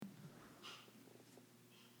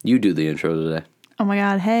You do the intro today. Oh my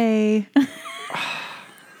God, hey.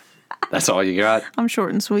 That's all you got? I'm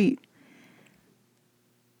short and sweet.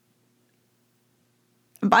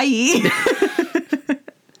 Bye.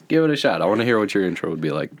 Give it a shot. I want to hear what your intro would be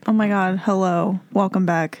like. Oh my God, hello. Welcome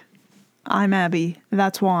back. I'm Abby.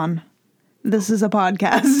 That's Juan. This is a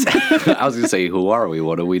podcast. I was going to say, who are we?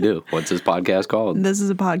 What do we do? What's this podcast called? This is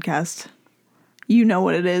a podcast. You know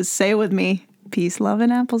what it is. Say it with me. Peace, love,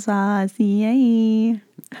 and applesauce. Yay.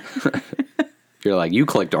 You're like, you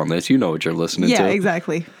clicked on this. You know what you're listening to. Yeah,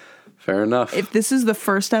 exactly. Fair enough. If this is the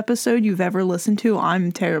first episode you've ever listened to,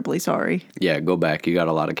 I'm terribly sorry. Yeah, go back. You got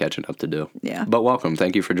a lot of catching up to do. Yeah. But welcome.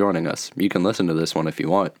 Thank you for joining us. You can listen to this one if you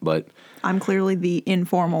want, but I'm clearly the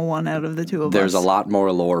informal one out of the two of us. there's a lot more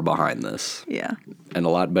lore behind this. Yeah. And a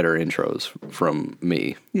lot better intros from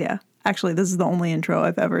me. Yeah. Actually, this is the only intro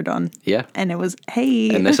I've ever done. Yeah. And it was,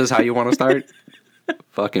 hey. And this is how you want to start?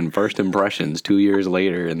 Fucking first impressions 2 years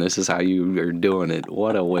later, and this is how you are doing it.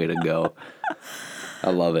 What a way to go.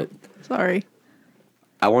 I love it. Sorry.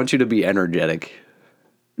 I want you to be energetic.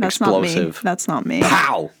 That's explosive. not me. That's not me.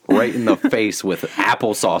 Pow! Right in the face with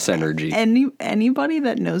applesauce energy. Anybody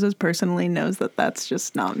that knows us personally knows that that's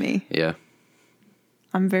just not me. Yeah.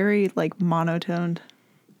 I'm very, monotoned.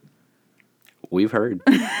 We've heard.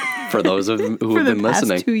 For those of who For have the been past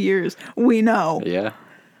listening. 2 years. We know. Yeah.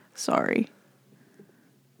 Sorry.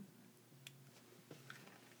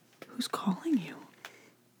 Who's calling you?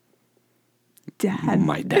 Dad.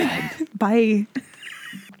 My dad. Bye.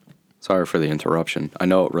 Sorry for the interruption. I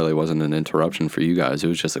know it really wasn't an interruption for you guys. It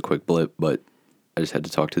was just a quick blip, but I just had to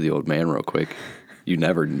talk to the old man real quick. You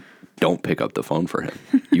never don't pick up the phone for him.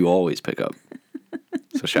 You always pick up.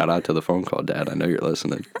 So shout out to the phone call, Dad. I know you're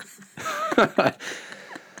listening.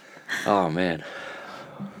 Oh, man.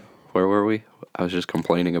 Where were we? I was just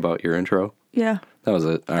complaining about your intro. Yeah. That was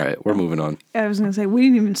it. All right, we're moving on. I was going to say, we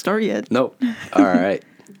didn't even start yet. Nope. All right.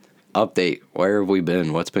 Update. Where have we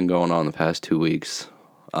been? What's been going on the past 2 weeks?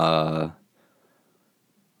 Lent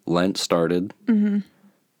started. Mm-hmm.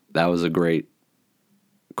 That was a great,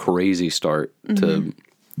 crazy start to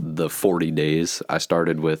the 40 days. I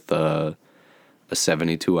started with a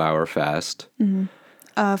 72-hour fast. Mm-hmm.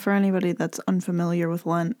 For anybody that's unfamiliar with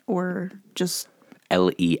Lent or just...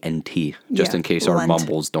 L-E-N-T, just in case our Lent.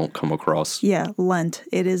 mumbles don't come across. Yeah, Lent.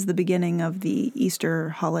 It is the beginning of the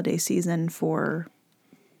Easter holiday season for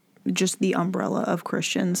just the umbrella of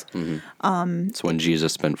Christians. Mm-hmm. It's when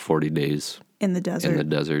Jesus spent 40 days in the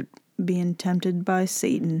desert. Being tempted by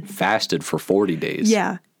Satan. Fasted for 40 days.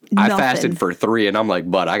 Yeah. I fasted for 3, and I'm like,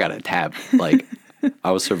 bud, I got to tap. Like,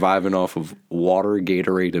 I was surviving off of water,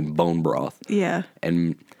 Gatorade, and bone broth. Yeah.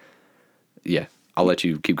 And, yeah, I'll let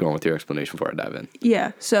you keep going with your explanation before I dive in.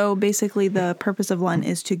 Yeah. So, basically, the purpose of Lent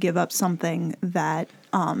is to give up something that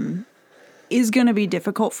is going to be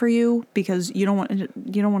difficult for you because you don't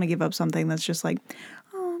want to give up something that's just like,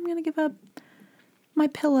 oh, I'm going to give up my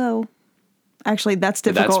pillow. Actually, that's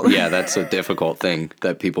difficult. That's a difficult thing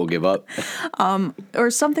that people give up.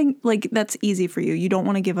 Or something like that's easy for you. You don't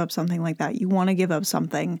want to give up something like that. You want to give up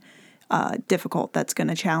something difficult that's going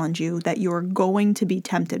to challenge you, that you're going to be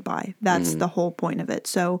tempted by. That's the whole point of it.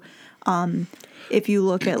 So if you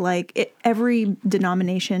look at every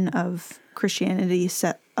denomination of Christianity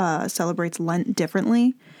celebrates Lent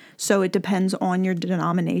differently. So it depends on your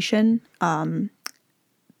denomination. The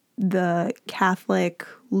Catholic,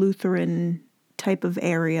 Lutheran type of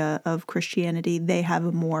area of Christianity, they have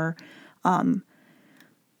a more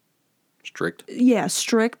Strict? Yeah,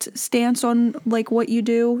 strict stance on what you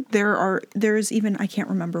do. There's even, I can't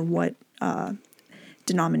remember what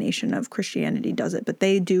denomination of Christianity does it, but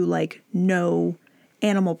they do no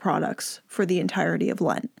animal products for the entirety of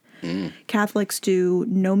Lent. Catholics do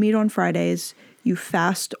no meat on Fridays. You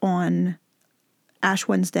fast on Ash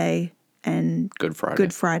Wednesday and Good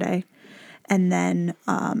Friday. And then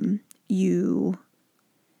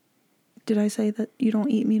did I say that you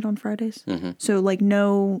don't eat meat on Fridays? Mm-hmm. So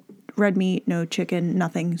no red meat, no chicken,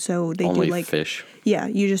 nothing. So they Only do fish. Yeah,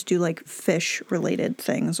 you just do fish related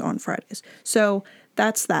things on Fridays. So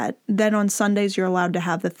that's that. Then on Sundays you're allowed to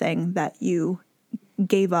have the thing that you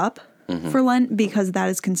gave up for Lent because that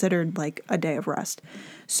is considered a day of rest.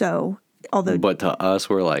 So but to us,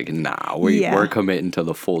 we're nah, we're committing to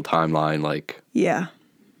the full timeline. Yeah.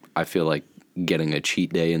 I feel like getting a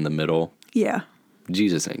cheat day in the middle. Yeah.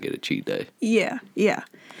 Jesus ain't get a cheat day. Yeah, yeah.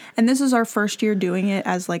 And this is our first year doing it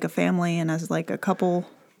as a family and as a couple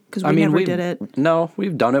because we never did it. No,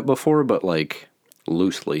 we've done it before, but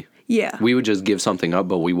loosely. Yeah. We would just give something up,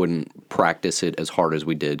 but we wouldn't practice it as hard as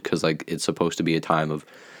we did because it's supposed to be a time of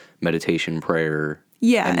meditation, prayer,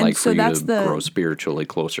 Yeah, and and like so for you that's to the grow spiritually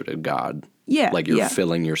closer to God. Yeah, Like you're yeah.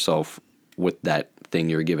 filling yourself with that thing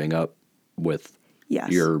you're giving up with Yes.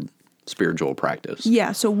 your spiritual practice.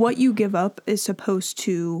 Yeah, so what you give up is supposed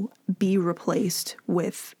to be replaced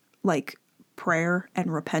with like prayer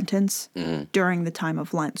and repentance during the time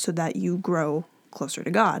of Lent so that you grow closer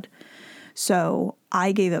to God. So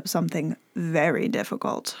I gave up something very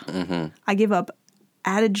difficult. I gave up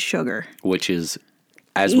added sugar. Which is,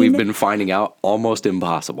 as we've been finding out, almost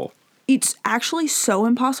impossible. It's actually so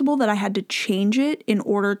impossible that I had to change it in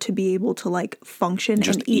order to be able to like function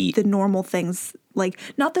Just and eat eat. the normal things, like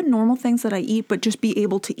not the normal things that I eat, but just be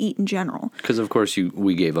able to eat in general. Because of course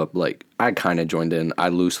we gave up, like, I kind of joined in. I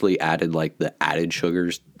loosely added like the added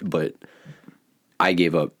sugars, but I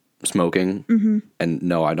gave up smoking. And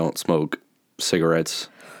no, I don't smoke cigarettes.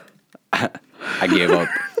 I gave up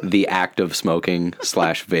the act of smoking /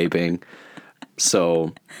 vaping.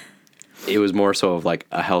 So it was more so of like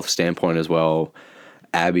a health standpoint as well.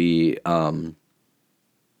 Abby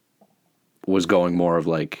was going more of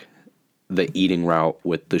like the eating route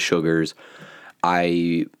with the sugars.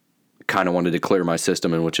 I kind of wanted to clear my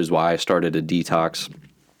system, and which is why I started a detox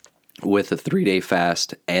with a 3-day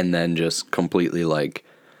fast and then just completely like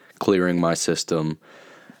clearing my system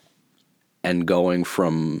and going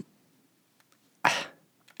from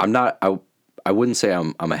I wouldn't say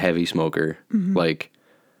I'm a heavy smoker. Like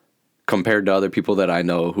compared to other people that I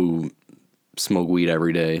know who smoke weed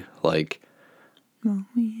every day, like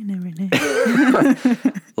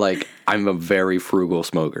like I'm a very frugal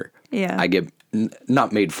smoker. Yeah. I get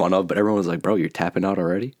not made fun of, but everyone's like, "Bro, you're tapping out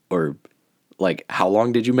already?" Or like, "How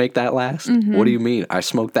long did you make that last?" What do you mean? I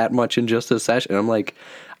smoked that much in just a session. And I'm like,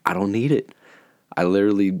 I don't need it. I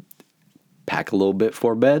literally pack a little bit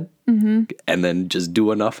for bed and then just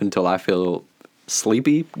do enough until I feel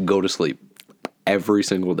sleepy, go to sleep every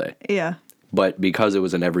single day. Yeah. But because it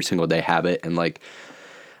was an every single day habit, and like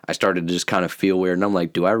I started to just kind of feel weird, and I'm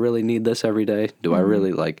like, do I really need this every day? Do I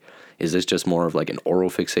really, like, is this just more of like an oral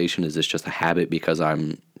fixation? Is this just a habit because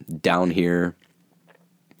I'm down here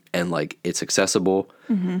and like it's accessible?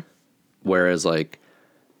 Whereas like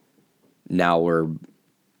now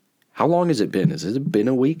how long has it been? Has it been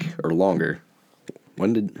a week or longer?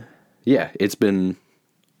 It's been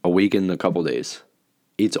a week and a couple days.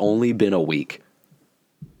 It's only been a week.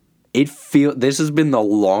 This has been the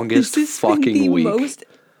longest fucking week. Most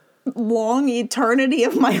long eternity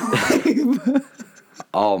of my life.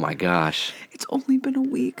 Oh my gosh. It's only been a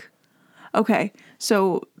week. Okay,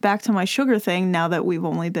 so back to my sugar thing. Now that we've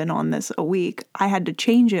only been on this a week, I had to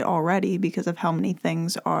change it already because of how many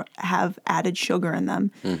things have added sugar in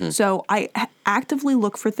them. So I actively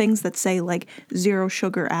look for things that say like 0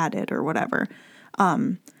 sugar added or whatever.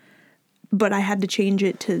 But I had to change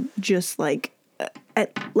it to just like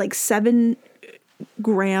at like 7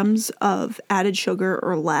 grams of added sugar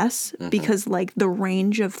or less because like the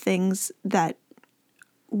range of things that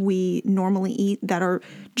we normally eat that are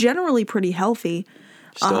generally pretty healthy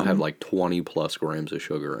Still have like 20 plus grams of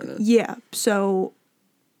sugar in it. Yeah, so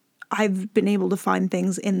I've been able to find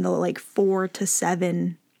things in the like 4 to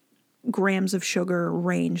 7 grams of sugar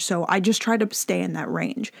range. So I just try to stay in that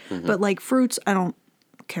range. But like fruits, I don't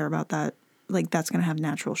care about that. Like that's going to have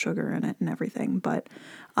natural sugar in it and everything. But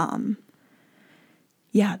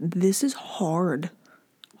yeah, this is hard.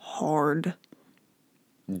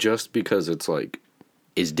 Just because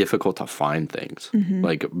it's difficult to find things.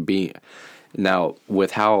 Like now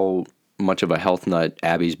with how much of a health nut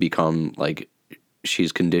Abby's become, like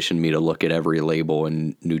she's conditioned me to look at every label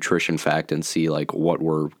and nutrition fact and see like what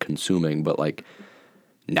we're consuming, but like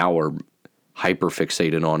now we're hyper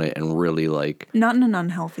fixated on it and really like Not in an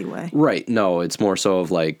unhealthy way. right. No, it's more so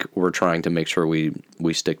of like we're trying to make sure we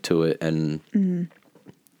stick to it and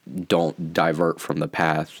don't divert from the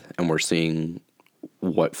path, and we're seeing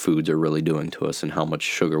what foods are really doing to us and how much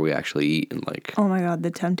sugar we actually eat. And like, Oh my God, the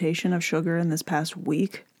temptation of sugar in this past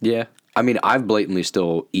week. yeah, I mean, I've blatantly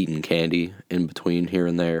still eaten candy in between here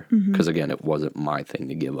and there because again, it wasn't my thing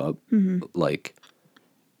to give up. Like,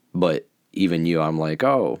 but even you, I'm like,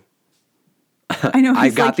 oh, I know. I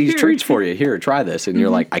he's got like, these "Here." treats for you. Here, try this. And you're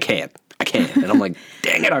like, I can't. And I'm like,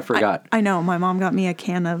 dang it, I forgot. I know. My mom got me a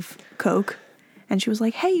can of Coke and she was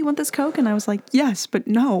like, hey, you want this Coke? And I was like, yes, but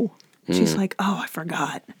no. She's like, oh, I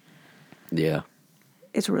forgot. Yeah.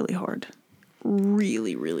 It's really hard.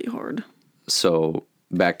 Really, really hard. So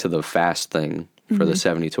back to the fast thing for the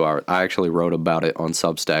 72 hours. I actually wrote about it on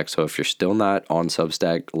Substack. So if you're still not on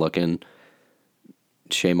Substack looking,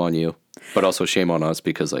 shame on you. But also shame on us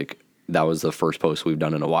because like that was the first post we've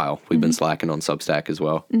done in a while. We've been slacking on Substack as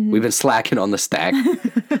well. We've been slacking on the stack.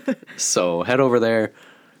 So head over there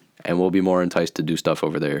And we'll be more enticed to do stuff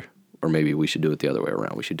over there. Or maybe we should do it the other way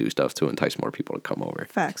around. We should do stuff to entice more people to come over.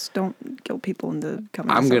 Facts. Don't guilt people into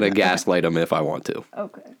coming. I'm going to gaslight them if I want to.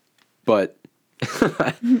 Okay. But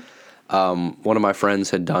one of my friends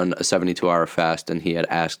had done a 72-hour fast, and he had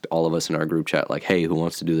asked all of us in our group chat, like, hey, who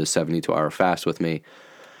wants to do this 72-hour fast with me?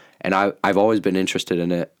 And I've always been interested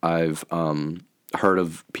in it. I've heard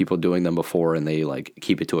of people doing them before, and they, like,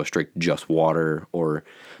 keep it to a strict just water or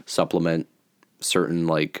supplement certain,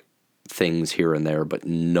 like, things here and there, but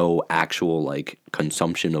no actual, like,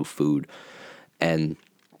 consumption of food. And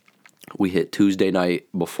we hit Tuesday night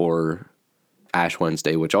before Ash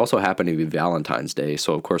Wednesday, which also happened to be Valentine's Day.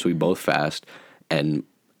 So, of course, we both fast, and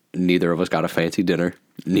neither of us got a fancy dinner.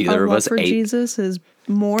 Neither of us ate. Our love for Jesus is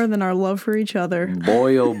more than our love for each other.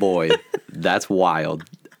 Boy, oh boy, that's wild.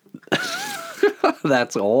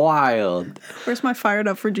 That's wild. Where's my fired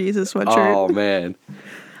up for Jesus sweatshirt? Oh, man.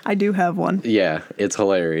 I do have one. Yeah, it's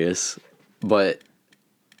hilarious. But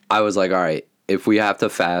I was like, all right, if we have to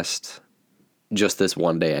fast just this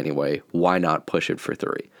one day anyway, why not push it for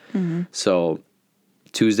 3? Mm-hmm. So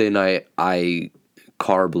Tuesday night, I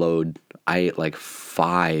carb load. I ate like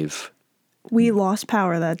 5. We lost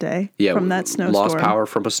power that day from that snowstorm. Lost power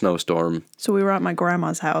from a snowstorm. So we were at my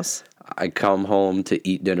grandma's house. I come home to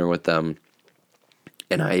eat dinner with them,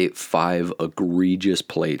 and I ate 5 egregious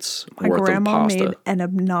plates worth of pasta. My grandma made an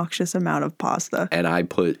obnoxious amount of pasta. And I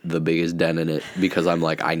put the biggest dent in it because I'm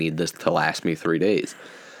like, I need this to last me 3 days.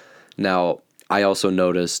 Now, I also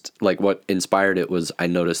noticed, like, what inspired it was I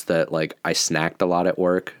noticed that, like, I snacked a lot at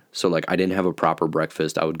work. So, like, I didn't have a proper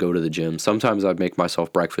breakfast. I would go to the gym. Sometimes I'd make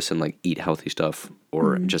myself breakfast and, like, eat healthy stuff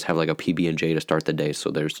or just have, like, a PB&J to start the day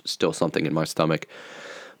so there's still something in my stomach.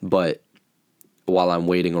 But while I'm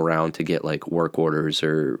waiting around to get, like, work orders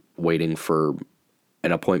or waiting for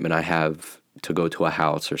an appointment I have to go to a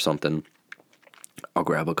house or something, I'll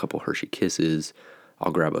grab a couple Hershey Kisses.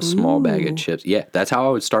 I'll grab a small bag of chips. Yeah, that's how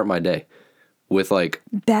I would start my day. With, like...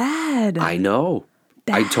 Bad. I know.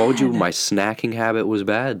 Bad. I told you my snacking habit was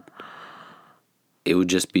bad. It would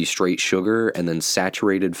just be straight sugar and then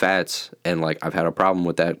saturated fats. And, like, I've had a problem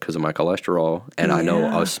with that because of my cholesterol. And I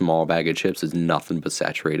know a small bag of chips is nothing but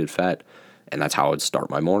saturated fat. And that's how I would start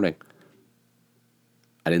my morning.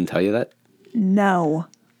 I didn't tell you that? No.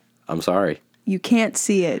 I'm sorry. You can't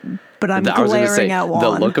see it, but I'm glaring at Juan.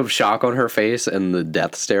 The look of shock on her face and the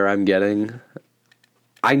death stare I'm getting...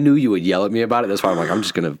 I knew you would yell at me about it. That's why I'm like, I'm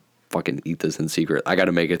just going to fucking eat this in secret. I got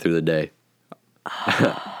to make it through the day.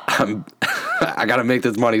 I got to make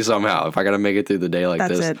this money somehow. If I got to make it through the day like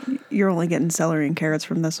this. That's it. You're only getting celery and carrots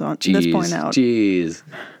from this point out. Jeez.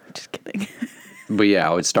 Just kidding. But yeah,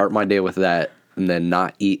 I would start my day with that and then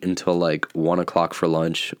not eat until like 1 o'clock for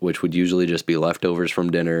lunch, which would usually just be leftovers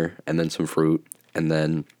from dinner and then some fruit. And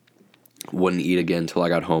then wouldn't eat again until I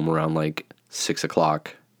got home around like 6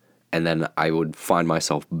 o'clock. And then I would find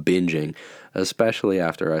myself binging, especially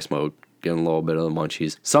after I smoked, getting a little bit of the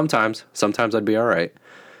munchies. Sometimes I'd be all right.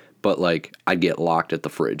 But, like, I'd get locked at the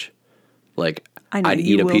fridge. Like, I'd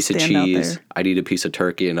eat a piece of cheese, I'd eat a piece of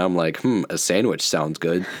turkey, and I'm like, a sandwich sounds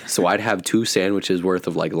good. So I'd have 2 sandwiches worth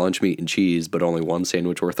of, like, lunch meat and cheese, but only 1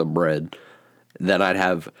 sandwich worth of bread. Then I'd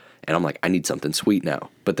have, and I'm like, I need something sweet now.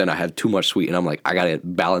 But then I have too much sweet, and I'm like, I got to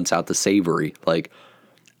balance out the savory. Like...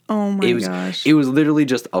 Oh my gosh. It was literally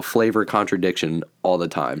just a flavor contradiction all the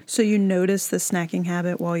time. So you noticed the snacking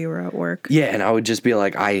habit while you were at work? Yeah, and I would just be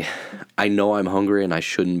like, I know I'm hungry and I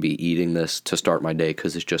shouldn't be eating this to start my day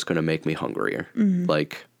because it's just going to make me hungrier. Mm-hmm.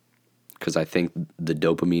 Like, because I think the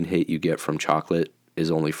dopamine hit you get from chocolate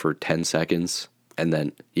is only for 10 seconds. And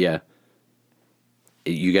then,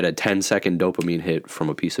 you get a 10-second dopamine hit from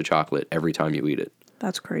a piece of chocolate every time you eat it.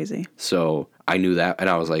 That's crazy. So I knew that, and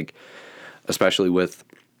I was like, especially with...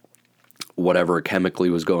 whatever chemically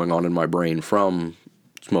was going on in my brain from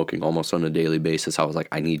smoking almost on a daily basis, I was like,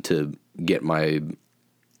 I need to get my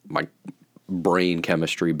brain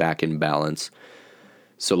chemistry back in balance.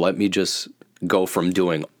 So let me just go from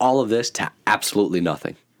doing all of this to absolutely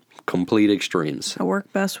nothing. Complete extremes. I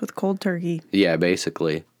work best with cold turkey. Yeah,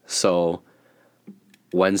 basically. So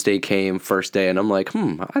Wednesday came, first day, and I'm like,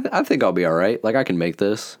 I think I'll be all right. Like, I can make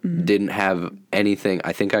this. Mm-hmm. Didn't have anything.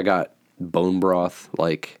 I think I got bone broth,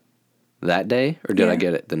 like... that day, or did I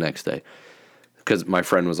get it the next day? Because my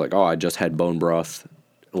friend was like, I just had bone broth,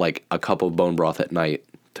 like a cup of bone broth at night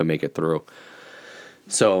to make it through.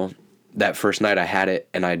 So that first night I had it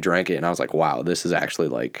and I drank it and I was like, wow, this is actually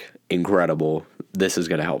like incredible. This is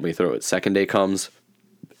going to help me through it. Second day comes,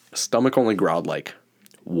 stomach only growled like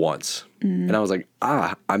once. Mm. And I was like,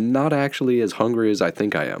 I'm not actually as hungry as I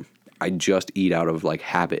think I am. I just eat out of like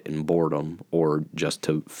habit and boredom or just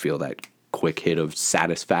to feel that quick hit of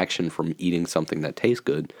satisfaction from eating something that tastes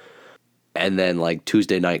good. And then like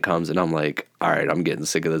Tuesday night comes and I'm like, all right, I'm getting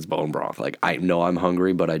sick of this bone broth. Like I know I'm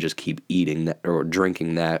hungry, but I just keep eating that or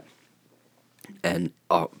drinking that. And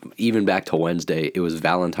even back to Wednesday, it was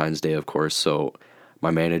Valentine's Day, of course. So my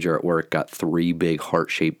manager at work got 3 big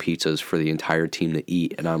heart-shaped pizzas for the entire team to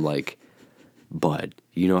eat. And I'm like, bud,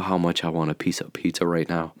 you know how much I want a piece of pizza right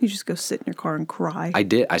now? You just go sit in your car and cry. I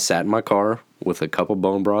did. I sat in my car with a cup of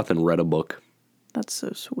bone broth and read a book. That's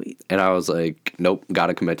so sweet. And I was like, nope, got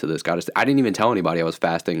to commit to this. I didn't even tell anybody I was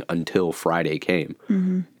fasting until Friday came.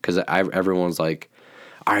 Because everyone's like,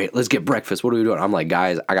 all right, let's get breakfast. What are we doing? I'm like,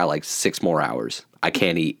 guys, I got like 6 more hours. I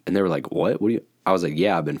can't eat. And they were like, what? What do you? I was like,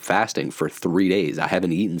 yeah, I've been fasting for 3 days. I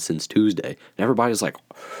haven't eaten since Tuesday. And everybody's like,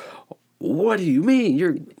 what do you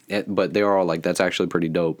mean? But they were all like, that's actually pretty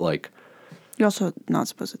dope. Like, You're also not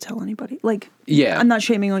supposed to tell anybody. Like, yeah. I'm not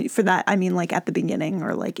shaming on you for that. I mean, like, at the beginning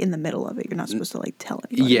or, like, in the middle of it, you're not supposed to, like, tell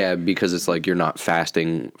anybody. Yeah, because it's like you're not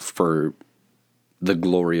fasting for the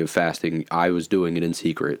glory of fasting. I was doing it in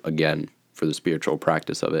secret, again, for the spiritual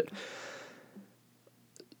practice of it.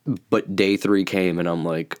 But day 3 came, and I'm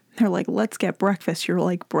like... They're like, let's get breakfast. You're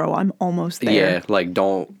like, bro, I'm almost there. Yeah, like,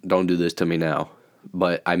 don't do this to me now.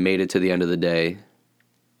 But I made it to the end of the day.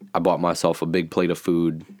 I bought myself a big plate of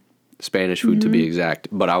food... Spanish food to be exact,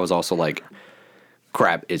 but I was also like,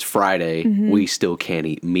 crap, it's Friday, we still can't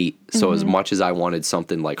eat meat. So as much as I wanted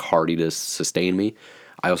something like hearty to sustain me,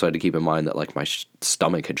 I also had to keep in mind that like my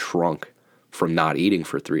stomach had shrunk from not eating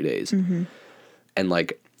for 3 days. And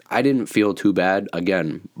like, I didn't feel too bad.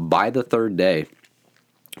 Again, by the 3rd day,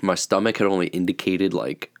 my stomach had only indicated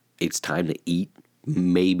like it's time to eat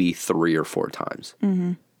maybe 3 or 4 times.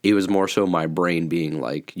 It was more so my brain being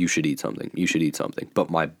like, you should eat something, you should eat something. But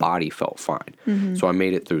my body felt fine. So I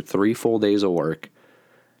made it through 3 full days of work.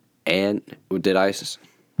 And I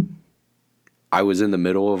was in the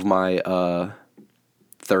middle of my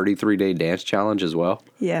 33-day dance challenge as well.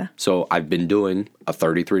 Yeah. So I've been doing a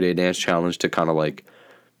 33-day dance challenge to kind of like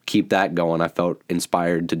keep that going. I felt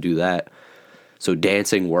inspired to do that. So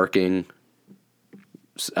dancing, working.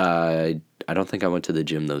 I don't think I went to the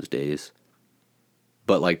gym those days.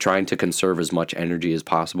 But, like, trying to conserve as much energy as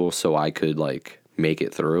possible so I could, like, make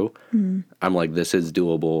it through. I'm like, this is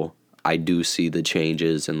doable. I do see the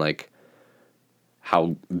changes and, like,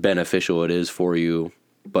 how beneficial it is for you.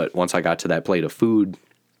 But once I got to that plate of food,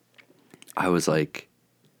 I was, like,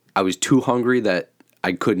 I was too hungry that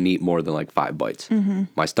I couldn't eat more than, like, 5 bites.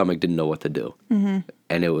 My stomach didn't know what to do. And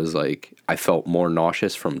it was, like, I felt more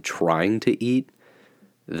nauseous from trying to eat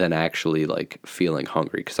than actually like feeling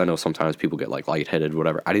hungry, because I know sometimes people get like lightheaded,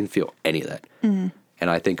 whatever. I didn't feel any of that. And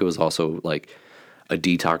I think it was also like a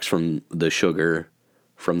detox from the sugar,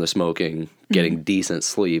 from the smoking, getting decent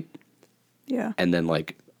sleep, and then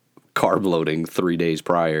like carb loading 3 days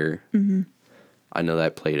prior. I know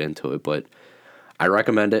that played into it, but I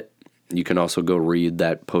recommend it. You can also go read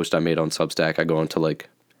that post I made on Substack. I go into like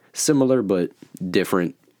similar but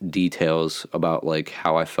different details about like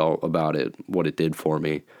how I felt about it, what it did for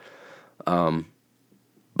me. Bone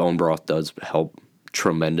broth does help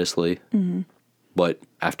tremendously, but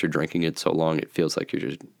after drinking it so long, it feels like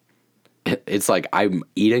it's like I'm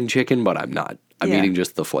eating chicken, but I'm not. I'm eating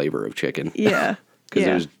just the flavor of chicken. Yeah. Because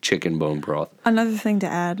there's chicken bone broth. Another thing to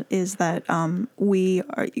add is that we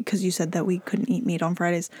are, because you said that we couldn't eat meat on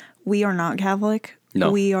Fridays, we are not Catholic. No.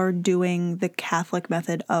 We are doing the Catholic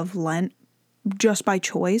method of Lent just by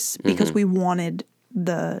choice, because we wanted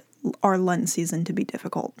our Lent season to be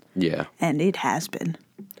difficult. Yeah. And it has been.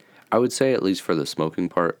 I would say, at least for the smoking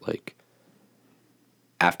part, like,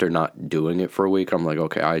 after not doing it for a week, I'm like,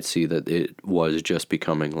 okay, I see that it was just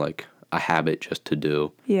becoming like a habit just to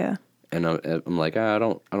do. Yeah. And I'm like, I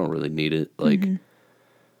don't really need it. Like,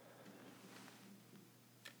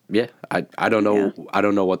 yeah, I don't know. Yeah. I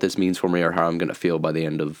don't know what this means for me or how I'm going to feel by the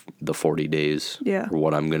end of the 40 days. Yeah. Or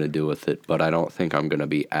what I'm going to do with it. But I don't think I'm going to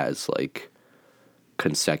be as, like,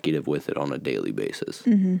 consecutive with it on a daily basis.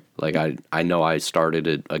 Like, I know I started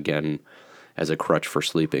it, again, as a crutch for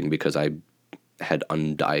sleeping because I had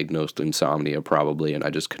undiagnosed insomnia probably, and I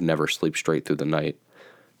just could never sleep straight through the night.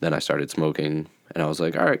 Then I started smoking, and I was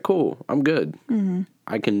like, all right, cool, I'm good.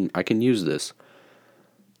 I can use this.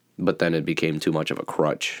 But then it became too much of a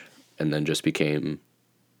crutch, and then just became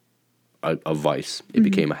a vice. It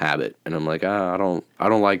became a habit, and I'm like, I don't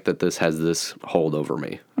like that this has this hold over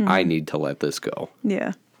me. I need to let this go.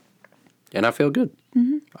 Yeah. And I feel good.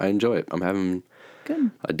 I enjoy it. I'm having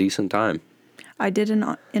a decent time. I did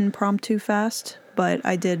an impromptu fast, but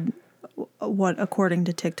I did what, according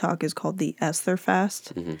to TikTok, is called the Esther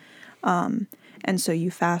fast. And so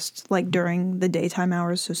you fast like during the daytime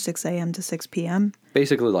hours, so 6 a.m. to 6 p.m.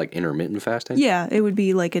 Basically like intermittent fasting? Yeah, it would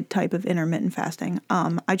be like a type of intermittent fasting.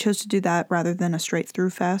 I chose to do that rather than a straight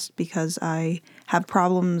through fast because I have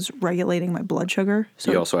problems regulating my blood sugar.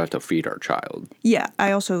 So you also have to feed our child. yeah,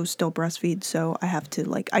 I also still breastfeed, so I have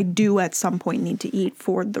to I do at some point need to eat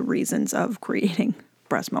for the reasons of creating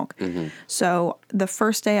breast milk. So the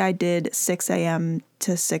first day I did 6 a.m.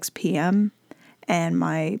 to 6 p.m. and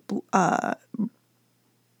my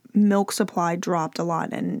milk supply dropped a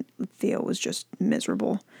lot and Theo was just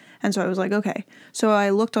miserable. And so I was like, okay. So I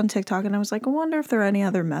looked on TikTok and I was like, I wonder if there are any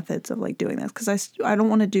other methods of like doing this. Because I don't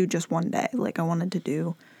want to do just one day. Like I wanted to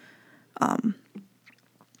do, I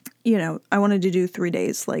wanted to do 3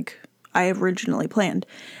 days like I originally planned.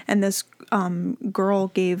 And this girl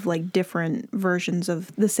gave like different versions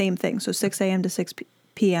of the same thing. So 6 a.m. to 6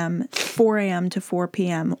 p.m., 4 a.m. to 4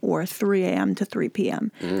 p.m., or 3 a.m. to 3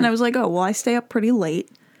 p.m. And I was like, oh, well, I stay up pretty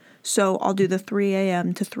late. So I'll do the 3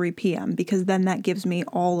 a.m. to 3 p.m. because then that gives me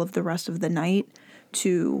all of the rest of the night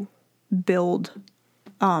to build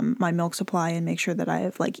my milk supply and make sure that I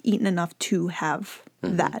have like eaten enough to have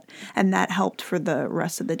that. And that helped for the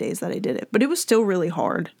rest of the days that I did it. But it was still really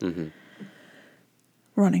hard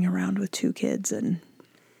running around with 2 kids and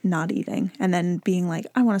not eating and then being like,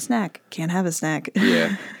 I want a snack. Can't have a snack.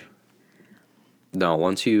 Yeah. No,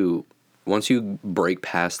 once you break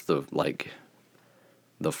past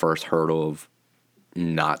the first hurdle of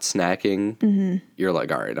not snacking, you're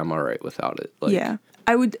like, all right, I'm all right without it. Like, yeah.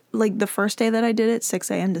 I would, like, the first day that I did it, 6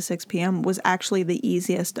 a.m. to 6 p.m., was actually the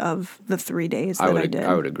easiest of the 3 days that I did.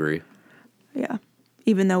 I would agree. Yeah.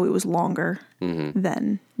 Even though it was longer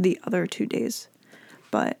than the other 2 days.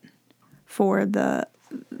 But for the,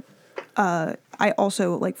 I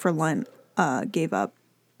also, like, for Lent, gave up,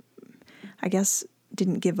 I guess,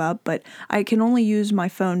 didn't give up, but I can only use my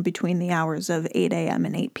phone between the hours of 8 a.m.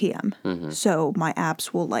 and 8 p.m. So my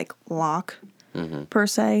apps will like lock per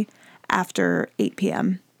se after 8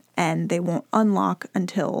 p.m. and they won't unlock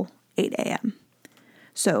until 8 a.m.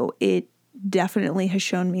 So it definitely has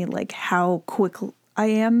shown me like how quick I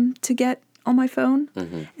am to get on my phone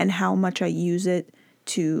and how much I use it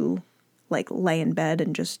to like lay in bed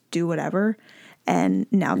and just do whatever. And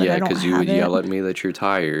now that I don't have it. Yeah, because you would yell at me that you're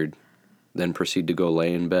tired, then proceed to go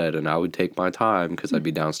lay in bed, and I would take my time because I'd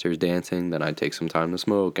be downstairs dancing, then I'd take some time to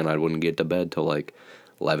smoke, and I wouldn't get to bed till like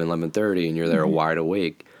 11:30, and you're there wide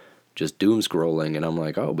awake, just doom scrolling, and I'm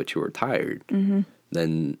like, oh, but you were tired.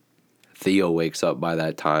 Then Theo wakes up by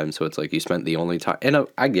that time, so it's like you spent the only time, and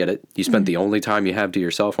I get it, you spent the only time you have to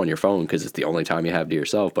yourself on your phone because it's the only time you have to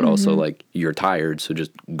yourself, but also like you're tired, so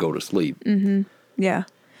just go to sleep. Yeah.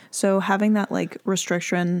 So having that like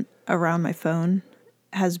restriction around my phone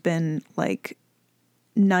has been like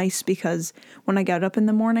nice because when I get up in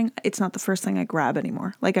the morning, it's not the first thing I grab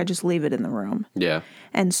anymore. Like I just leave it in the room. Yeah.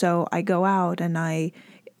 And so I go out and I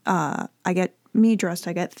get me dressed,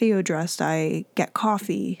 I get Theo dressed, I get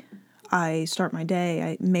coffee, I start my day,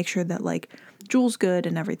 I make sure that like Jules good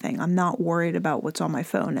and everything. I'm not worried about what's on my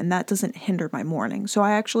phone and that doesn't hinder my morning. So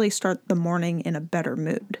I actually start the morning in a better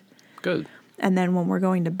mood. Good. And then when we're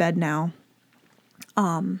going to bed now,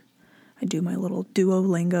 I do my little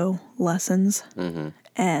Duolingo lessons.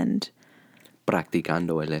 And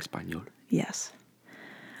Practicando el español. Yes.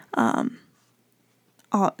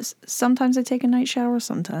 Sometimes I take a night shower.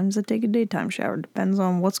 Sometimes I take a daytime shower. Depends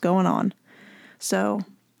on what's going on. So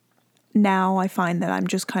now I find that I'm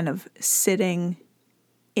just kind of sitting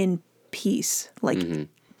in peace, like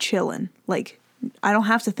chilling. Like I don't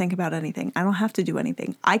have to think about anything. I don't have to do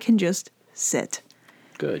anything. I can just sit.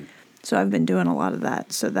 Good. So I've been doing a lot of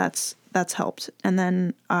that. So that's helped. And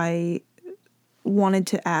then I wanted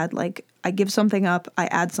to add, like, I give something up, I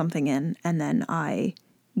add something in, and then I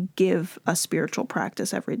give a spiritual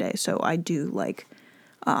practice every day. So I do, like,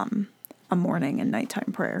 a morning and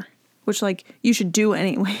nighttime prayer, which, like, you should do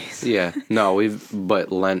anyways. Yeah. No,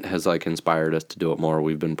 but Lent has, like, inspired us to do it more.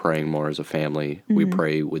 We've been praying more as a family. We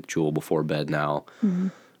pray with Jewel before bed now.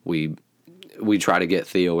 We try to get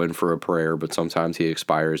Theo in for a prayer, but sometimes he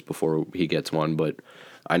expires before he gets one. But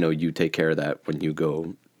I know you take care of that when you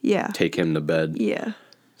go take him to bed. Yeah.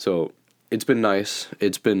 So it's been nice.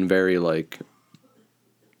 It's been very, like,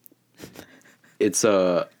 it's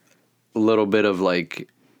a little bit of, like,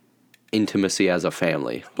 intimacy as a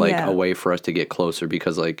family. Like, a way for us to get closer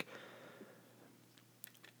because, like,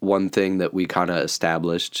 one thing that we kind of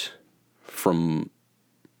established from,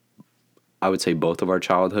 I would say, both of our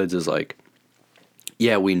childhoods is, like,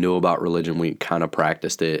 yeah, we knew about religion. We kind of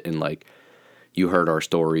practiced it. And, like, you heard our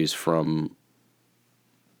stories from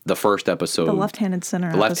the first episode. The left-handed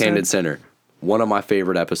sinner. The left-handed sinner. one of my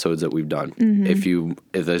favorite episodes that we've done.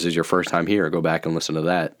 If this is your first time here, go back and listen to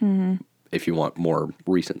that if you want more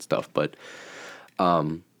recent stuff. But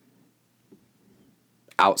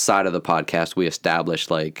outside of the podcast, we established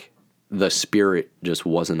like the spirit just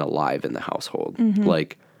wasn't alive in the household.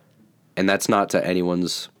 Like, and that's not to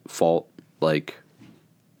anyone's fault. Like,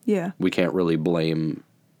 Yeah. we can't really blame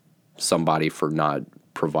somebody for not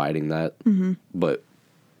providing that. But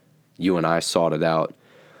you and I sought it out.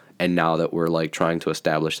 And now that we're like trying to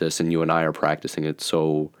establish this and you and I are practicing it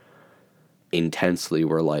so intensely,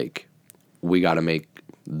 we're like, we got to make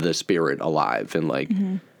the spirit alive. And like,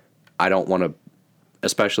 I don't want to,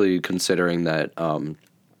 especially considering that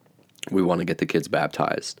we want to get the kids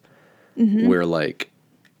baptized. We're like,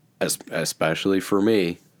 especially for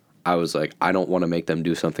me, I was like, I don't want to make them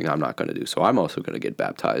do something I'm not going to do. So I'm also going to get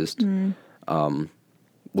baptized. I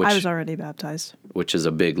was already baptized. Which is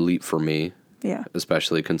a big leap for me. Yeah.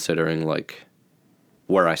 Especially considering like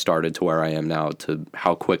where I started to where I am now, to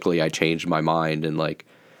how quickly I changed my mind. And like,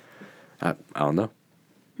 I don't know.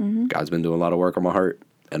 God's been doing a lot of work on my heart,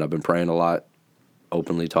 and I've been praying a lot,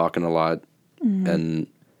 openly talking a lot. And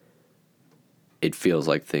it feels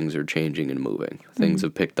like things are changing and moving. Things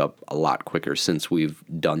have picked up a lot quicker since we've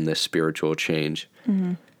done this spiritual change.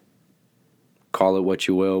 Call it what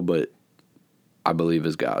you will, but I believe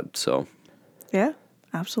is God. So Yeah,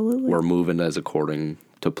 absolutely. we're moving as according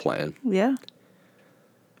to plan. Yeah.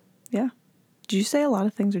 Yeah. Did you say a lot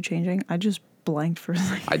of things are changing? I just blanked for a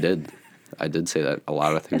second. I did say that. A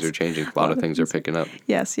lot of things are changing. A lot of things are picking up.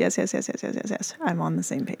 Yes. I'm on the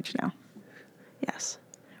same page now. Yes.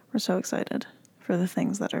 We're so excited for the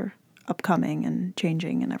things that are upcoming and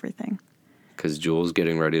changing and everything. Because Jules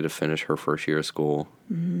getting ready to finish her first year of school.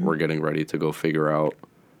 We're getting ready to go figure out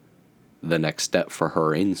the next step for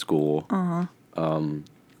her in school.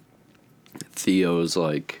 Theo's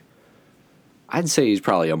like, I'd say he's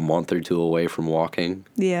probably a month or two away from walking.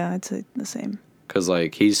 Yeah, I'd say the same. Because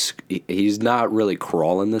like he's not really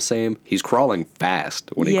crawling the same. He's crawling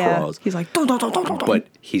fast when he crawls. He's like, dun, dun, dun, dun, dun, dun. But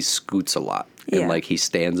he scoots a lot. And like he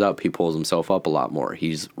stands up, he pulls himself up a lot more.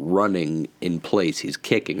 He's running in place. He's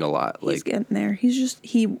kicking a lot. Like, he's getting there.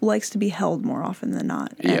 He likes to be held more often than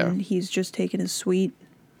not. And he's just taking his sweet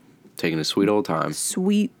old time.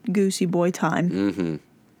 Sweet goosey boy time.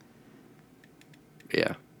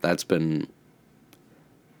 Yeah, that's been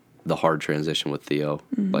the hard transition with Theo.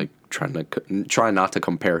 Like trying not to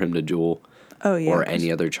compare him to Jewel. Or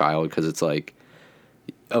any other child, because it's like,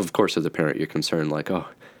 of course, as a parent, you're concerned like, oh,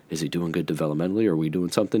 is he doing good developmentally? Are we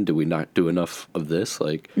doing something? Do we not do enough of this?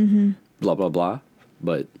 Like, blah, blah, blah.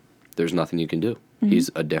 But there's nothing you can do.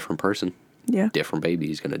 He's a different person. Yeah. Different baby.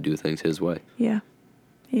 He's going to do things his way. Yeah,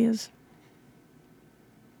 he is.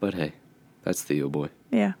 But hey, that's Theo boy.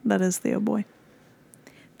 Yeah, that is Theo boy.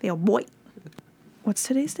 Theo boy. What's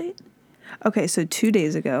today's date? Okay, so 2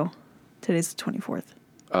 days ago. Today's the 24th.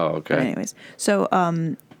 Oh, okay. But anyways, so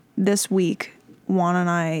this week, Juan and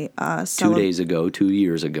I 2 days ago, 2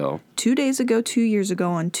 years ago. 2 days ago, 2 years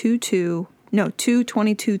ago on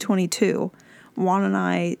 2/22/22, Juan and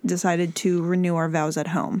I decided to renew our vows at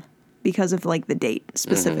home because of like the date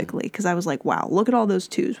specifically. Because I was like, wow, look at all those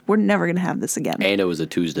twos. We're never going to have this again. And it was a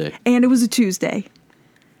Tuesday.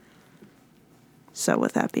 So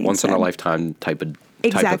with that being Once said. in a lifetime type of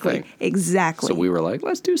thing. Exactly. So we were like,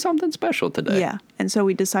 let's do something special today. Yeah. And so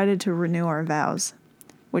we decided to renew our vows,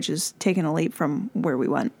 which is taking a leap from where we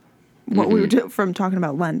went, what we were from talking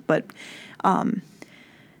about Lent. But so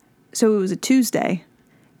it was a Tuesday,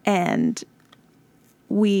 and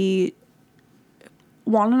Juan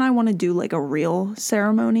and I want to do like a real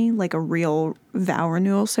ceremony, like a real vow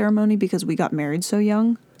renewal ceremony, because we got married so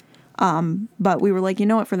young. But we were like, you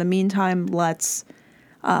know what, for the meantime, let's...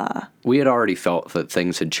 we had already felt that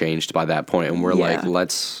things had changed by that point, and we're like,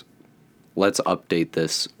 let's update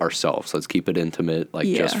this ourselves. Let's keep it intimate, like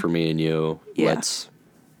just for me and you. Yeah. Let's,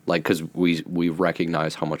 like, because we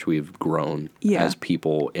recognize how much we've grown as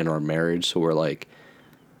people in our marriage. So we're like,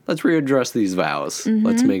 let's readdress these vows.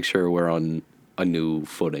 Let's make sure we're on a new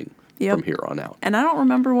footing from here on out. And I don't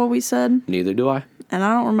remember what we said. Neither do I. And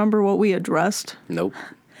I don't remember what we addressed. Nope.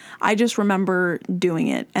 I just remember doing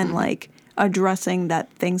it and like addressing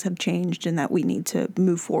that things have changed and that we need to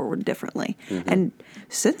move forward differently. And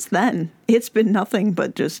since then, it's been nothing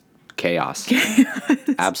but just chaos.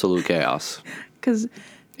 Absolute chaos. Because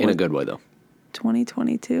in a good way, though.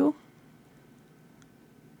 2022.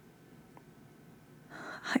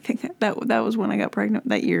 I think that was when I got pregnant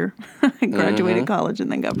that year. I graduated college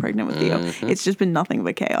and then got pregnant with Theo. It's just been nothing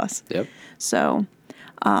but chaos. Yep. So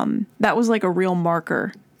that was like a real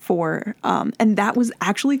marker for, and that was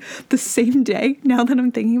actually the same day, now that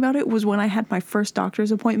I'm thinking about it, was when I had my first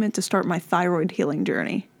doctor's appointment to start my thyroid healing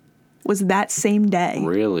journey. Was that same day.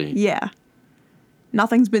 Really? Yeah.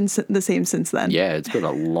 Nothing's been the same since then. Yeah, it's been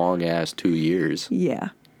a long-ass 2 years. Yeah.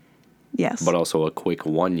 Yes. But also a quick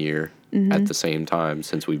 1 year at the same time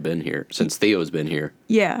since we've been here, since Theo's been here.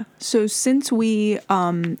 Yeah. So since we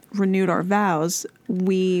renewed our vows,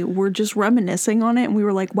 we were just reminiscing on it, and we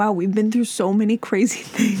were like, wow, we've been through so many crazy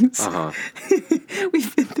things. Uh-huh.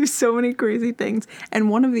 We've been through so many crazy things. And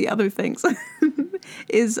one of the other things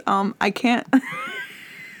is I can't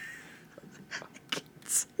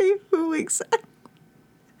say who exactly.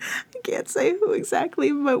 I can't say who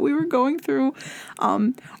exactly, but we were going through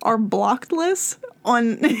our blocked list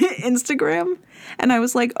on Instagram, and I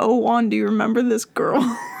was like, oh, Juan, do you remember this girl?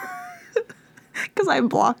 Because I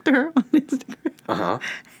blocked her on Instagram. Uh-huh.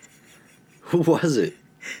 Who was it?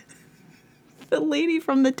 The lady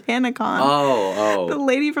from the TanaCon. Oh. The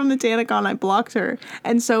lady from the TanaCon, I blocked her.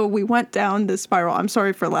 And so we went down this spiral. I'm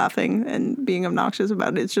sorry for laughing and being obnoxious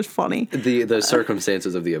about it. It's just funny. The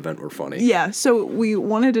circumstances of the event were funny. Yeah, so we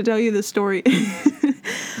wanted to tell you the story.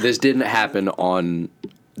 This didn't happen on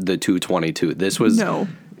the 2/22. This was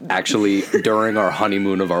actually during our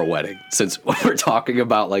honeymoon of our wedding, since we're talking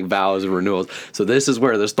about like vows and renewals. So this is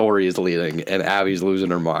where the story is leading, and Abby's losing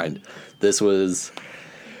her mind. This was...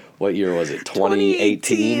 What year was it?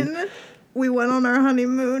 2018? We went on our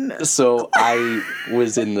honeymoon. So I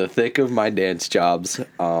was in the thick of my dance jobs,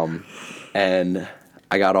 and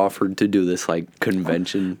I got offered to do this like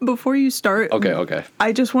convention. Before you start, okay.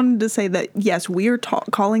 I just wanted to say that yes, we are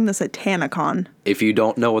calling this a TanaCon. If you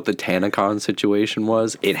don't know what the TanaCon situation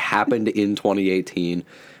was, it happened in 2018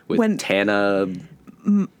 with Tana.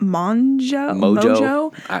 Mojo,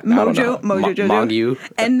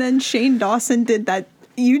 and then Shane Dawson did that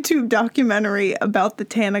YouTube documentary about the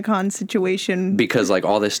TanaCon situation. Because like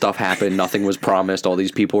all this stuff happened, nothing was promised, all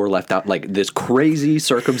these people were left out, like this crazy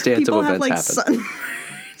circumstance of events happened.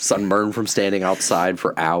 Sunburn from standing outside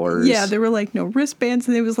for hours. Yeah, there were like no wristbands,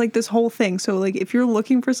 and it was like this whole thing. So like if you're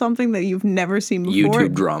looking for something that you've never seen before,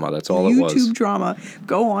 YouTube drama, that's all it was. YouTube drama.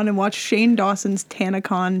 Go on and watch Shane Dawson's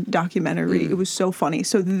TanaCon documentary. It was so funny.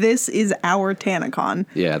 So this is our TanaCon.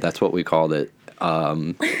 Yeah, that's what we called it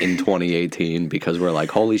in 2018, because we're like,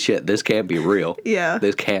 holy shit, this can't be real. Yeah.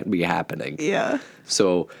 This can't be happening. Yeah.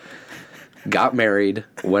 So got married,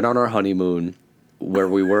 went on our honeymoon. Where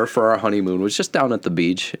we were for our honeymoon was just down at the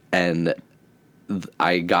beach, and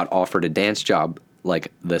I got offered a dance job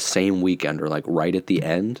like the same weekend, or like right at the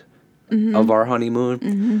end of our honeymoon.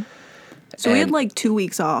 Mm-hmm. So we had like 2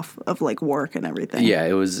 weeks off of like work and everything. Yeah,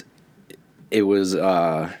 it was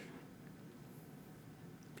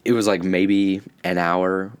like maybe an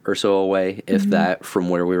hour or so away, if that, from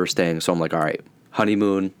where we were staying. So I'm like, all right,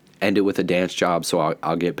 honeymoon, end it with a dance job, so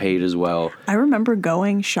I'll get paid as well. I remember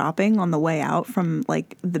going shopping on the way out from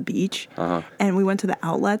like the beach, and we went to the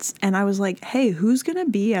outlets, and I was like, hey, who's gonna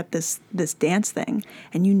be at this dance thing?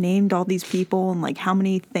 And you named all these people and like how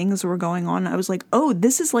many things were going on. I was like, oh,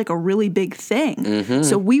 this is like a really big thing.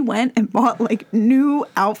 So we went and bought like new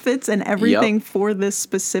outfits and everything for this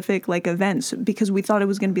specific like event, because we thought it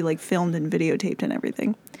was gonna be like filmed and videotaped and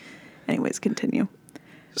everything. Anyways, continue.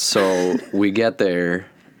 So we get there,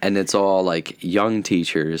 and it's all like young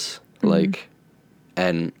teachers, like,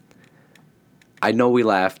 and I know we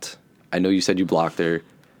laughed. I know you said you blocked her.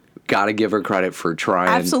 Gotta give her credit for trying.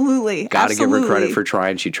 Absolutely. Gotta give her credit for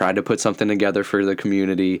trying. She tried to put something together for the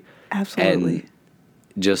community. Absolutely. And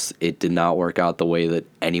just, it did not work out the way that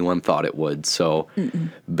anyone thought it would. So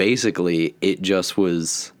basically, it just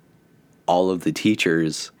was all of the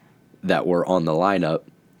teachers that were on the lineup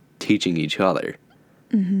teaching each other.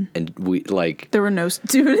 And we, like... There were no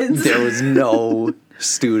students. There was no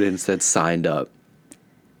students that signed up.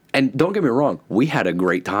 And don't get me wrong, we had a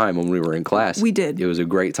great time when we were in class. We did. It was a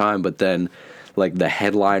great time, but then, like, the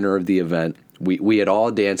headliner of the event, we had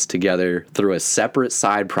all danced together through a separate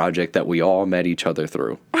side project that we all met each other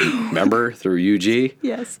through. Remember? Through UG?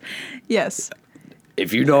 Yes.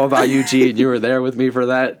 If you know about UG and you were there with me for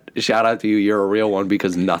that, shout out to you. You're a real one,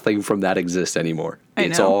 because nothing from that exists anymore.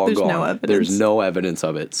 It's all There's gone. No evidence. There's no evidence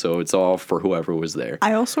of it. So it's all for whoever was there.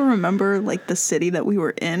 I also remember like the city that we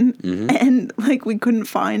were in, and like we couldn't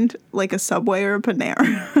find like a Subway or a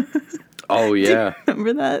Panera. Oh, yeah.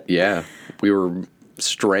 Remember that? Yeah. We were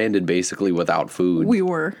stranded basically without food. We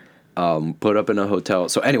were. Put up in a hotel.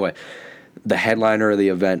 So anyway, the headliner of the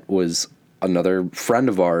event was another friend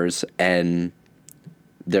of ours, and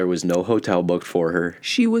there was no hotel booked for her.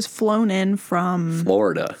 She was flown in from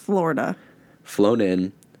Florida. Florida. Flown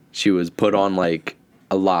in. She was put on like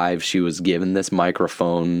alive. She was given this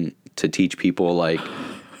microphone to teach people, like,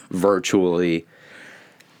 virtually.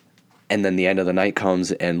 And then the end of the night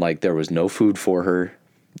comes, and, like, there was no food for her.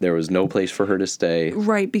 There was no place for her to stay.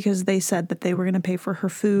 Right, because they said that they were going to pay for her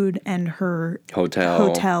food and her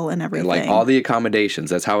Hotel and everything. And, like, all the accommodations.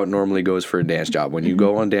 That's how it normally goes for a dance job. When you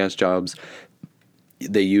go on dance jobs,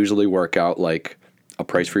 they usually work out, like, a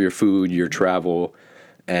price for your food, your travel,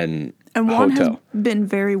 and Juan hotel. has been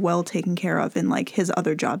very well taken care of in, like, his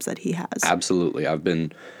other jobs that he has. Absolutely.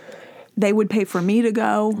 They would pay for me to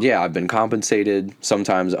go. Yeah, I've been compensated.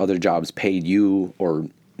 Sometimes other jobs paid you or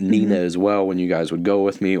Nina as well when you guys would go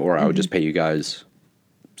with me, or I would just pay you guys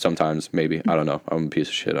sometimes, maybe. I don't know. I'm a piece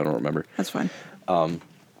of shit. I don't remember. That's fine.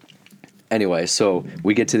 Anyway, so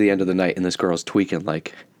we get to the end of the night, and this girl's tweaking,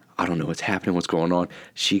 like, I don't know what's happening, what's going on.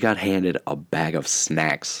 She got handed a bag of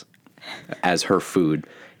snacks as her food.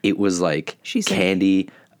 It was like candy,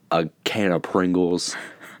 a can of Pringles,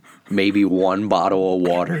 maybe one bottle of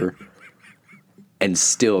water, and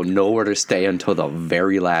still nowhere to stay until the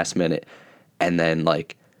very last minute. And then,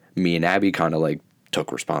 like, me and Abby kind of, like,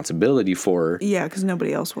 took responsibility for her. Yeah, because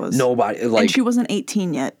nobody else was. Nobody, like... And she wasn't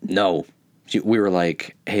 18 yet. No. We were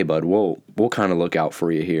like, hey, bud, we'll kind of look out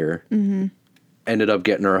for you here. Mm-hmm. Ended up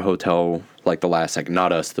getting her a hotel, like, the last second.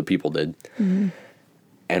 Not us, the people did. Mm-hmm.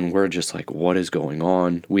 And we're just like, what is going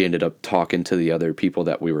on? We ended up talking to the other people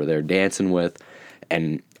that we were there dancing with,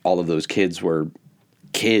 and all of those kids were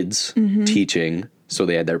kids teaching, so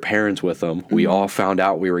they had their parents with them. We all found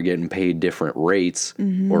out we were getting paid different rates,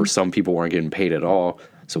 or some people weren't getting paid at all.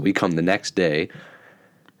 So we come the next day,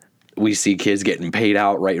 we see kids getting paid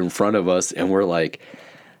out right in front of us, and we're like,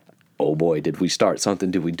 oh boy, did we start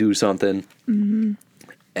something? Did we do something? Mm-hmm.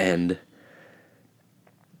 And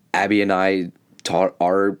Abby and I taught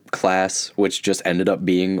our class, which just ended up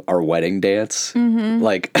being our wedding dance. Mm-hmm.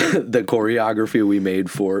 Like, the choreography we made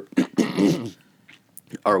for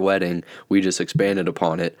our wedding, we just expanded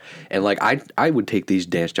upon it. And, like, I would take these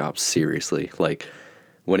dance jobs seriously. Like,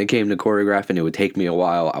 when it came to choreographing, it would take me a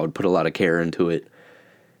while. I would put a lot of care into it.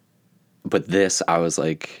 But this, I was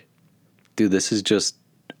like, dude, this is just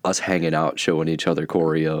us hanging out, showing each other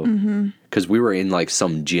choreo. Because we were in, like,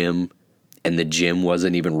 some gym, and the gym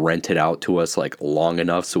wasn't even rented out to us, like, long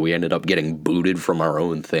enough, so we ended up getting booted from our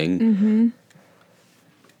own thing. Mm-hmm.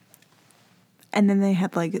 And then they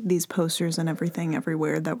had, like, these posters and everything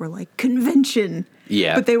everywhere that were, like, convention.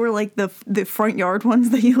 Yeah. But they were, like, the front yard ones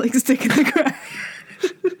that you, like, stick in the grass.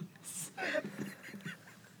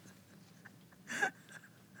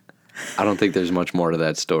 I don't think there's much more to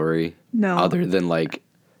that story. No. Other than, like,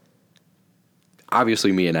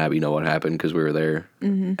 obviously me and Abby know what happened because we were there.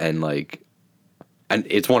 Mm-hmm. And, like, and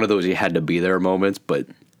it's one of those you had to be there moments, but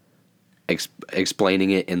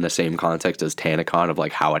explaining it in the same context as TanaCon of,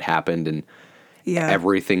 like, how it happened and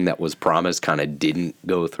everything that was promised kind of didn't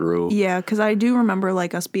go through. Yeah, because I do remember,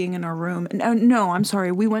 like, us being in our room. No, I'm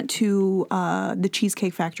sorry. We went to the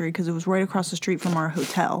Cheesecake Factory because it was right across the street from our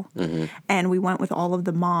hotel. Mm-hmm. And we went with all of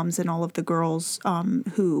the moms and all of the girls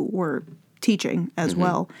who were teaching as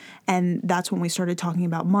well. And that's when we started talking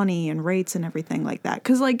about money and rates and everything like that.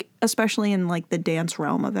 Because, like, especially in, like, the dance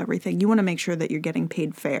realm of everything, you want to make sure that you're getting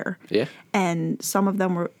paid fair. Yeah. And some of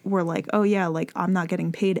them were like, oh, yeah, like, I'm not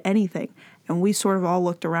getting paid anything. And we sort of all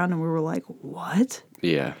looked around and we were like, what?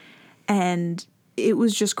 Yeah. And it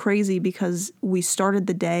was just crazy because we started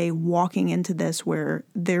the day walking into this where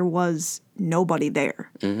there was nobody there.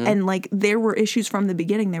 Mm-hmm. And, like, there were issues from the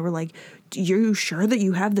beginning. They were like, are you sure that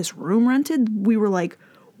you have this room rented? We were like,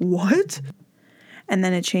 what? And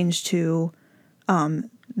then it changed to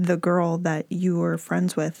the girl that you were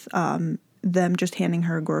friends with, them just handing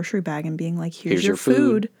her a grocery bag and being like, here's your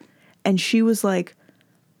food. And she was like,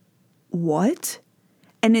 what?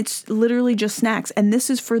 And it's literally just snacks. And this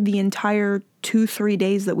is for the entire 2-3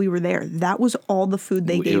 days that we were there. That was all the food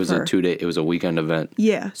they gave her. It was a weekend event.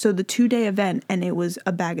 Yeah. So the 2-day event, and it was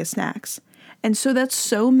a bag of snacks. And so that's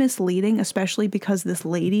so misleading, especially because this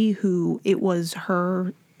lady who it was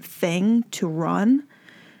her thing to run,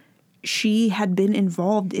 she had been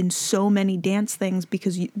involved in so many dance things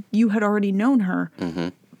because you had already known her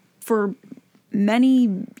for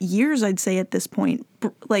many years, I'd say at this point,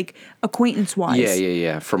 like acquaintance-wise.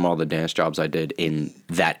 Yeah. From all the dance jobs I did in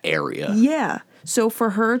that area. Yeah. So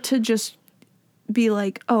for her to just be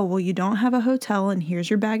like, oh, well, you don't have a hotel and here's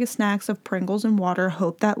your bag of snacks of Pringles and water.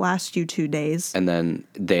 Hope that lasts you 2 days. And then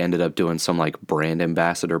they ended up doing some, like, brand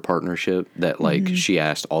ambassador partnership that, like, she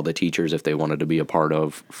asked all the teachers if they wanted to be a part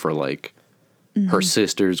of for, like, her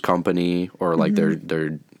sister's company or, like,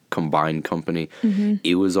 their combined company.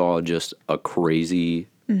 It was all just a crazy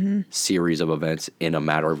series of events in a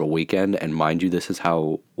matter of a weekend. And mind you, this is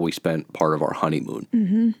how we spent part of our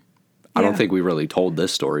honeymoon. I don't think we really told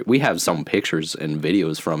this story. We have some pictures and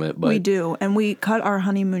videos from it, but We do. And we cut our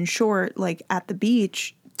honeymoon short, like, at the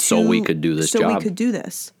beach. So we could do this so job. we could do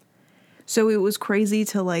this. So it was crazy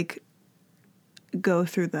to, like, go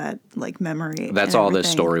through that, like, memory. That's and all this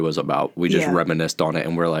everything. story was about. We just Yeah. reminisced on it,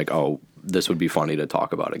 and we're like, oh, this would be funny to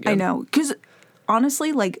talk about again. I know. Because,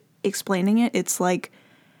 honestly, like, explaining it, it's like...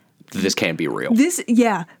 This can't be real.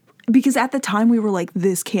 Yeah. Because at the time, we were like,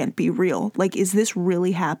 this can't be real. Like, is this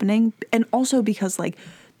really happening? And also because, like,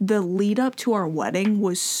 the lead up to our wedding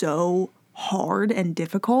was so hard and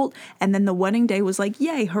difficult. And then the wedding day was like,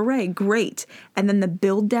 yay, hooray, great. And then the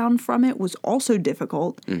build down from it was also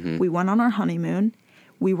difficult. We went on our honeymoon.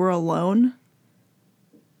 We were alone.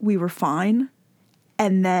 We were fine.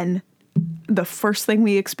 And then the first thing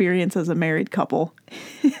we experience as a married couple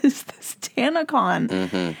is this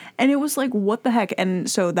TanaCon. And it was like, what the heck? And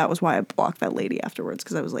so that was why I blocked that lady afterwards,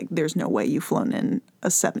 because I was like, there's no way you flew in a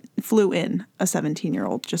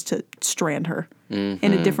 17-year-old just to strand her in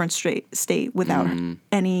a different state without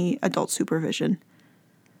any adult supervision.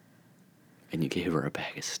 And you gave her a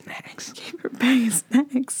bag of snacks. Gave her a bag of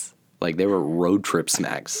snacks. Like, they were road trip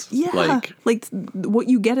snacks. Yeah. Like what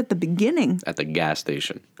you get at the beginning. at the gas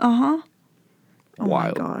station. Oh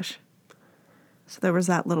Wild. my gosh. So there was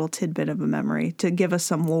that little tidbit of a memory to give us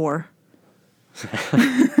some lore.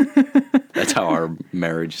 That's how our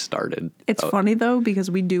marriage started. It's funny, though,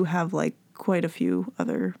 because we do have, like, quite a few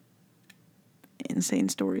other insane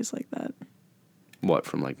stories like that. What,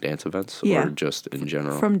 from like dance events? Yeah. Or just in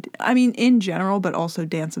general? In general, but also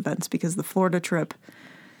dance events, because the Florida trip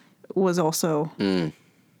was also...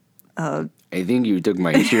 I think you took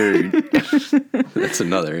my shirt. That's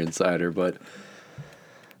another insider, but...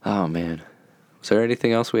 Oh, man. Was there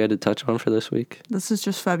anything else we had to touch on for this week? This is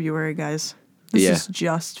just February, guys. This is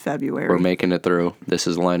just February. We're making it through. This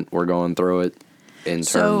is Lent. We're going through it in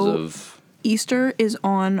terms of... Easter is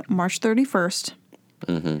on March 31st.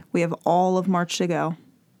 We have all of March to go.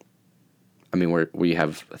 I mean, we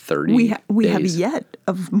have 30 We have days. yet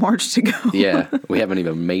of March to go. Yeah, we haven't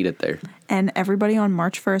even made it there. And everybody on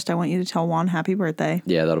March 1st, I want you to tell Juan happy birthday.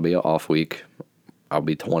 Yeah, that'll be an off week. I'll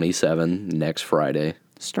be 27 next Friday.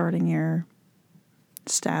 Starting your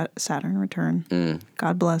Saturn return.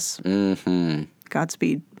 God bless.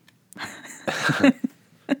 Godspeed.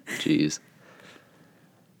 Jeez.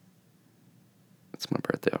 It's my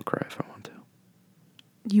birthday. I'll cry if I want to.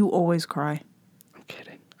 You always cry. I'm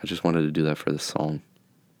kidding. I just wanted to do that for the song.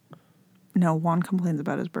 No, Juan complains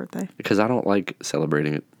about his birthday. Because I don't like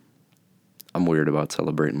celebrating it. I'm weird about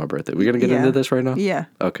celebrating my birthday. We going to get into this right now? Yeah.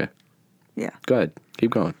 Okay. Yeah. Go ahead.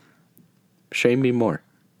 Keep going. Shame me more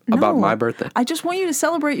about my birthday. I just want you to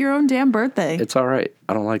celebrate your own damn birthday. It's all right.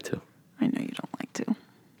 I don't like to. I know you don't like to.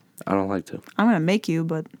 I don't like to. I'm going to make you,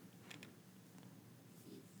 but...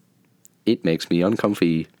 It makes me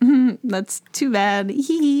uncomfy. That's too bad.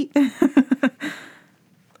 Hee.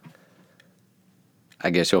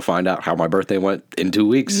 I guess you'll find out how my birthday went in 2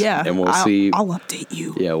 weeks. Yeah. And we'll see. I'll update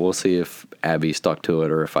you. Yeah, we'll see if Abby stuck to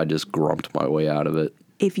it or if I just grumped my way out of it.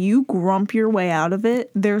 If you grump your way out of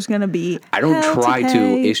it, there's going to be I don't hell try to.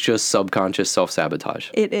 pay. It's just subconscious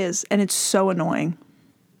self-sabotage. It is, and it's so annoying.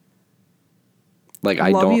 Like,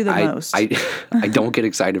 Love you the most. I don't get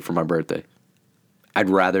excited for my birthday. I'd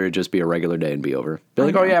rather it just be a regular day and be over. Be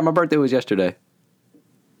like, oh yeah, my birthday was yesterday.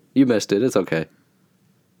 You missed it. It's okay.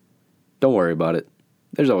 Don't worry about it.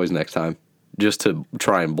 There's always next time. Just to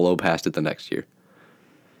try and blow past it the next year.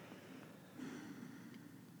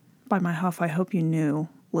 By my huff, I hope you knew,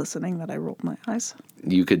 listening, that I rolled my eyes.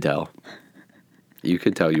 You could tell. You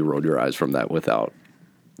could tell you rolled your eyes from that without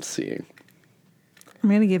seeing. I'm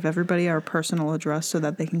going to give everybody our personal address so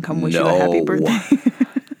that they can come wish you a happy birthday.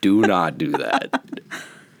 Do not do that.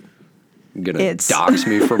 You're going to dox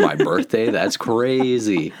me for my birthday? That's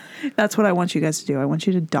crazy. That's what I want you guys to do. I want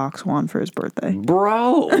you to dox Juan for his birthday.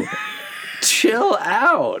 Bro, chill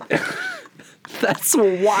out. That's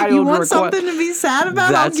a wild You want request. something to be sad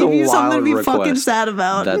about? I'll give you something to be fucking sad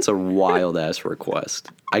about. That's a wild-ass request.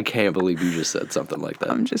 I can't believe you just said something like that.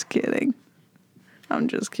 I'm just kidding. I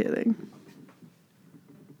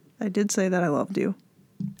did say that I loved you.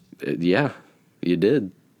 Yeah, you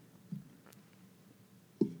did.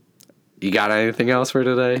 You got anything else for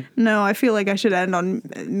today? No, I feel like I should end on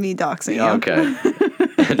me doxing you. Okay.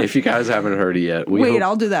 And if you guys haven't heard it yet,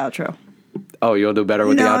 I'll do the outro. Oh, you'll do better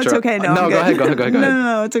with the outro? No, it's okay. No, go ahead.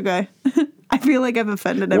 No, it's okay. I feel like I've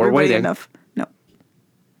offended everybody enough. No.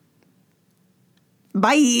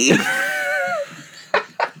 Bye.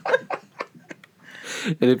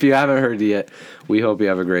 And if you haven't heard it yet, we hope you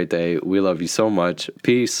have a great day. We love you so much.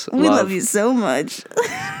 Peace. We love you so much.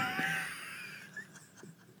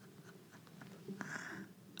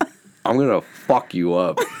 I'm going to fuck you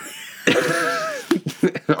up.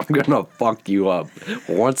 I'm going to fuck you up.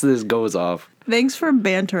 Once this goes off. Thanks for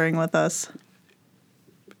bantering with us.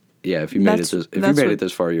 Yeah, if you made it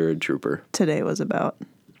this far, you're a trooper. Today was about.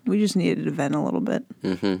 We just needed to vent a little bit.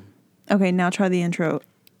 Mm-hmm. Okay, now try the intro.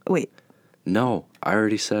 Wait. No, I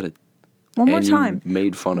already said it. One more time. You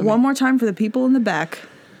made fun of me. One more time for the people in the back.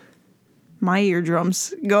 My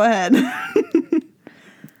eardrums. Go ahead.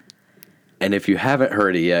 And if you haven't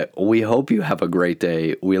heard it yet, we hope you have a great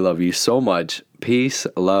day. We love you so much. Peace,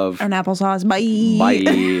 love, and applesauce. Bye.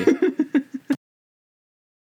 Bye.